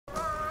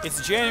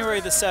It's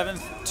January the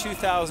 7th,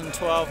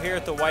 2012, here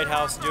at the White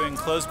House doing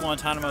closed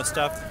Guantanamo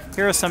stuff.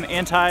 Here are some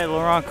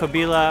anti-Laurent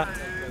Kabila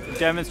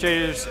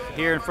demonstrators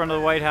here in front of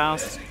the White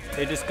House.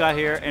 They just got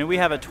here, and we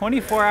have a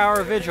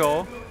 24-hour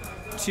vigil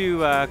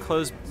to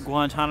close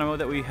Guantanamo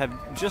that we had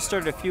just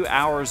started a few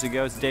hours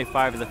ago. It's day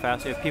 5 of the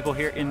fast. We have people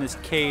here in this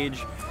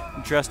cage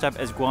dressed up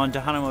as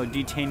Guantanamo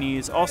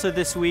detainees. Also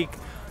this week,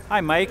 hi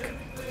Mike.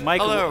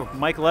 Hello.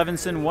 Mike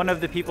Levinson, one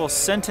of the people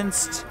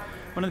sentenced,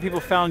 one of the people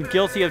found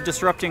guilty of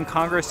disrupting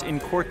Congress in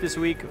court this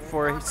week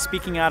for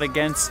speaking out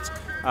against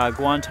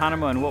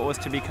Guantanamo and what was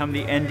to become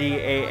the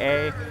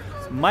NDAA.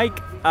 Mike,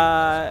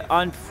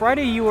 on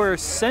Friday you were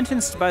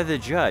sentenced by the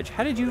judge.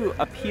 How did you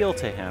appeal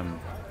to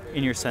him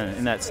in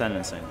that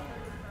sentencing?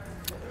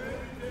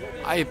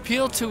 I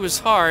appealed to his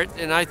heart,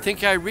 and I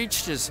think I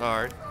reached his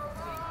heart.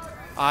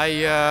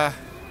 I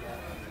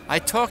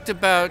talked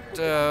about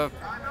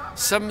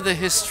some of the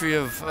history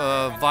of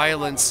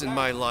violence in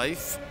my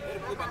life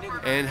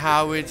and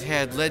how it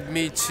had led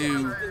me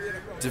to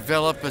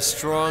develop a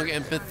strong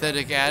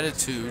empathetic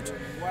attitude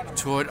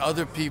toward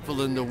other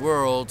people in the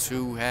world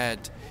who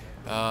had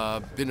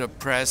been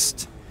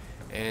oppressed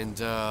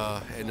and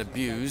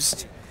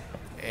abused.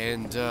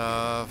 And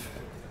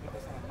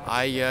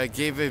I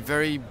gave a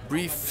very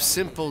brief,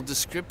 simple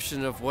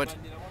description of what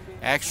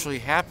actually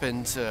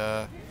happened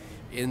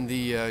in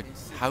the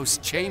House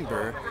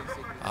chamber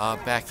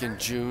back in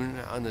June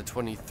on the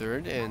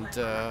 23rd, and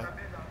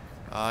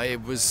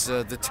it was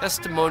the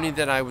testimony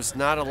that I was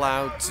not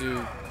allowed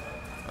to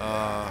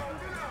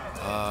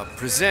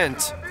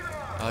present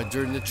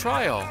during the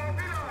trial.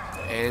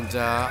 And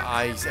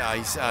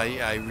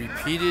I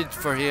repeated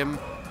for him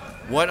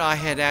what I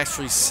had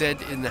actually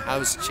said in the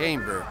House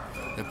chamber.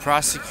 The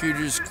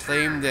prosecutors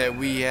claimed that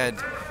we had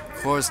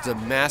caused a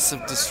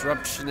massive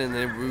disruption and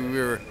that we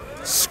were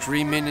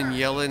screaming and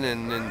yelling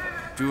and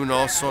doing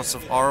all sorts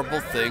of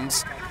horrible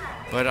things.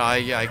 But I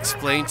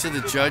explained to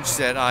the judge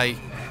that I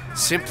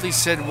simply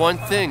said one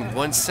thing,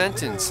 one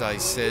sentence. I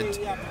said,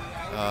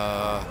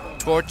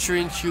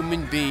 torturing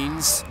human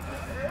beings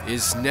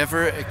is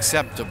never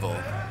acceptable.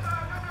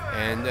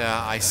 And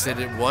I said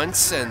it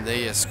once, and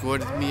they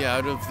escorted me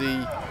out of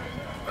the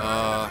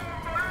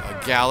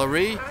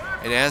gallery.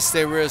 And as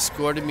they were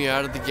escorting me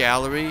out of the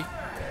gallery,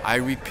 I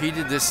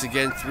repeated this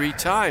again 3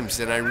 times,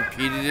 and I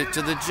repeated it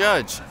to the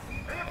judge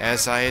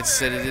as I had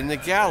said it in the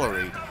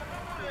gallery.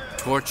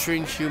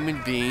 Torturing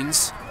human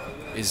beings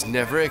is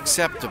never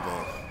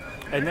acceptable.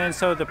 And then,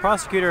 so the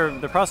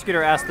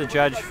prosecutor asked the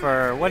judge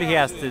for, what did he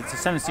ask, to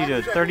sentence you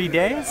to 30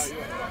 days?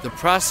 The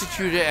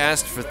prosecutor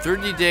asked for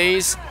 30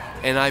 days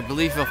and I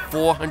believe a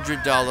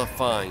 $400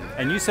 fine.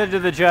 And you said to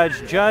the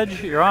judge,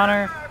 Judge, Your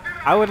Honor,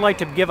 I would like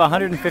to give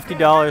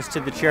 $150 to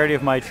the charity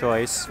of my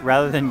choice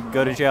rather than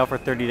go to jail for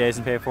 30 days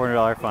and pay a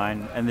 $400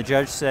 fine. And the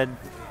judge said,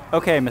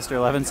 okay, Mr.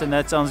 Levinson,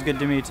 that sounds good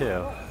to me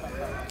too.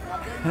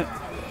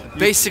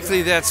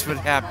 Basically, that's what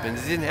happened.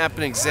 It didn't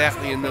happen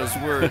exactly in those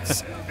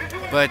words,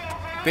 but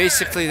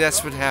basically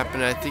that's what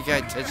happened. I think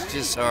I touched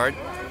his heart,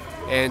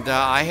 and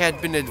I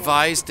had been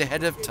advised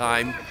ahead of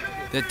time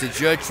that the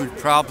judge would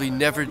probably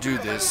never do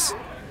this,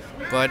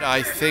 but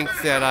I think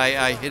that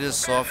I hit a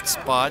soft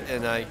spot,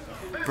 and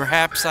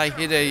perhaps I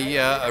hit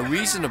a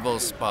reasonable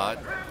spot.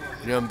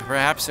 You know,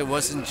 perhaps it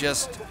wasn't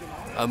just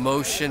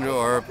emotion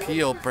or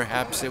appeal,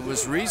 perhaps it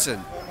was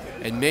reason.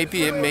 And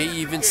maybe it may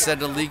even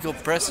set a legal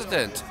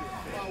precedent.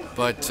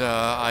 But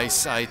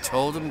I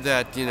told him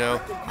that, you know,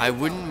 I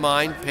wouldn't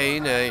mind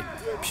paying a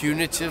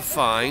punitive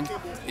fine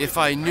if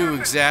I knew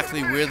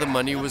exactly where the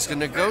money was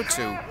going to go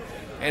to.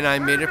 And I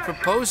made a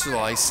proposal.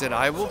 I said,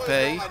 I will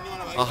pay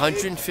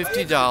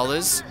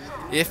 $150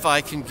 if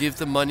I can give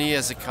the money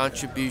as a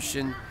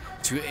contribution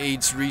to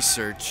AIDS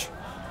research.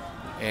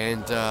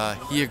 And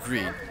he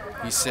agreed.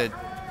 He said,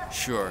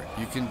 sure,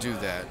 you can do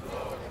that.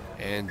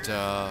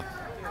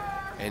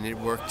 And it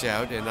worked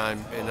out, and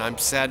I'm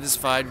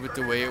satisfied with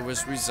the way it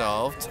was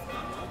resolved,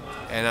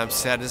 and I'm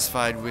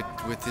satisfied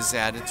with his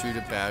attitude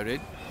about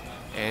it.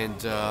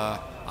 And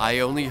I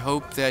only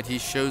hope that he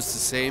shows the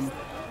same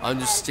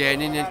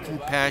understanding and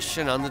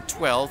compassion on the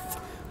 12th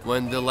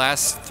when the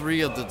last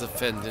 3 of the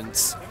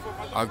defendants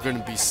are going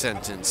to be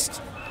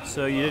sentenced.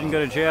 So you didn't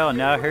go to jail, and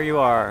now here you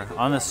are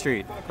on the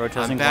street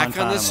protesting Guantanamo. I'm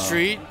back on the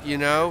street. You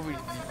know,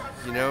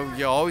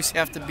 you always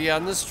have to be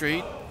on the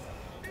street.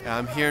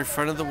 I'm here in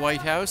front of the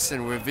White House,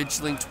 and we're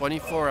vigiling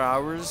 24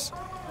 hours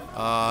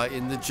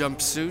in the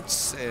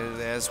jumpsuits,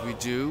 as we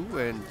do,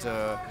 and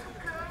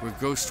we're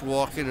ghost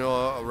walking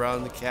all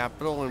around the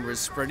Capitol, and we're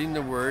spreading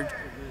the word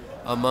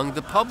among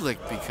the public,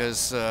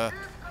 because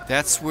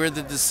that's where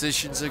the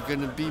decisions are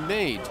going to be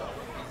made.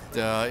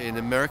 In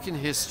American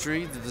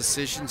history, the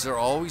decisions are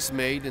always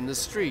made in the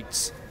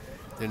streets.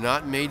 They're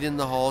not made in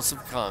the halls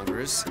of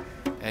Congress,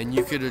 and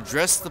you could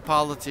address the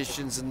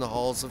politicians in the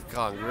halls of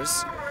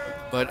Congress,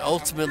 but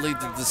ultimately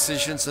the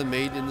decisions are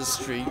made in the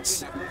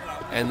streets,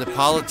 and the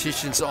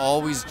politicians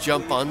always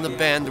jump on the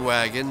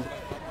bandwagon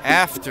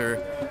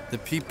after the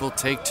people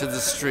take to the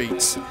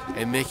streets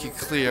and make it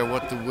clear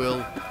what the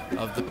will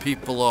of the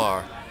people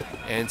are.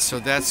 And so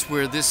that's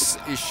where this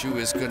issue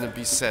is going to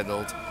be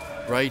settled,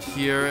 right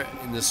here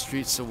in the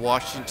streets of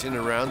Washington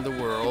around the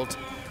world,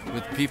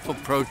 with people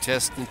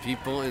protesting,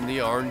 people in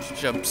the orange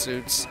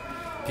jumpsuits,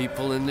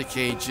 people in the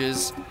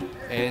cages,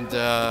 and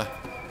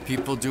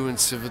people doing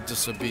civil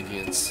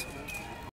disobedience.